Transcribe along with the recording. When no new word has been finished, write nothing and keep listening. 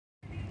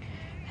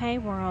Hey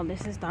world,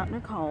 this is Dr.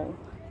 Nicole,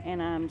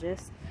 and I'm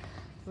just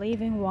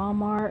leaving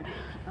Walmart.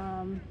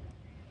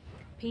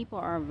 People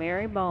are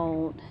very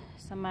bold.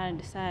 Somebody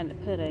decided to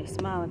put a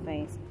smiley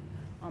face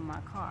on my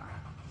car.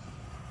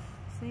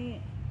 See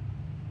it?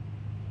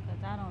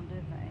 Because I don't do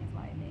things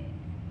like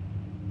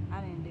that.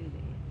 I didn't do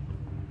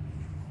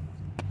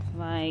that.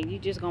 Like, you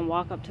just gonna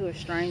walk up to a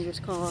stranger's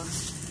car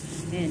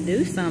and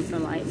do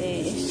something like that.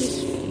 It's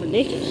just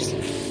ridiculous.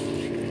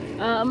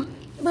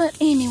 But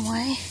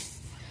anyway,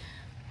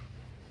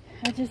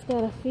 I just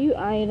got a few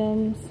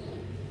items,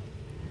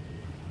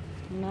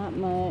 not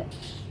much,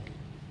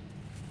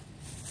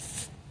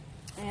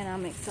 and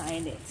I'm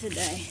excited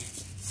today.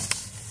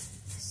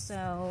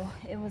 So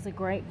it was a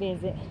great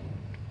visit.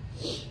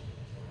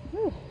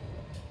 Whew.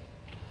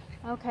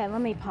 Okay,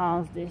 let me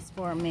pause this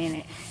for a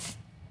minute.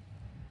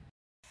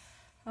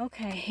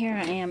 Okay, here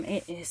I am.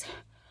 It is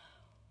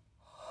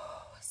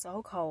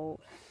so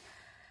cold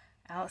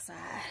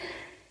outside.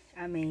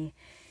 I mean,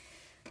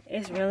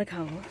 it's really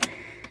cold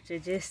to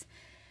just,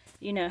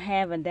 you know,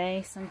 have a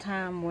day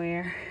sometime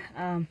where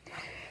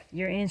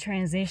you're in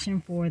transition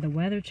for the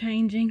weather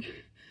changing,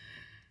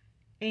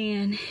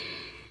 and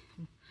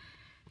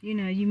you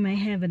know, you may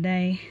have a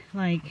day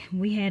like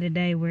we had a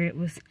day where it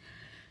was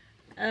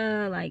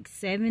like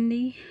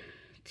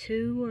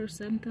 72 or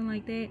something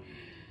like that,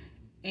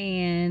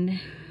 and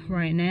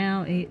right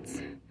now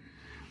it's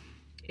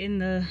in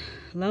the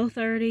low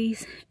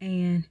 30s,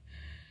 and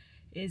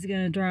it's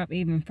gonna drop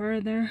even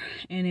further,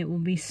 and it will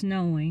be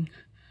snowing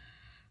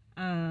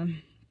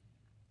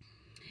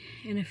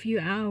in a few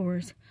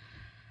hours.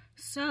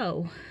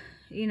 So,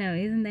 you know,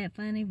 isn't that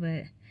funny?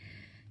 But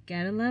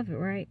gotta love it,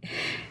 right?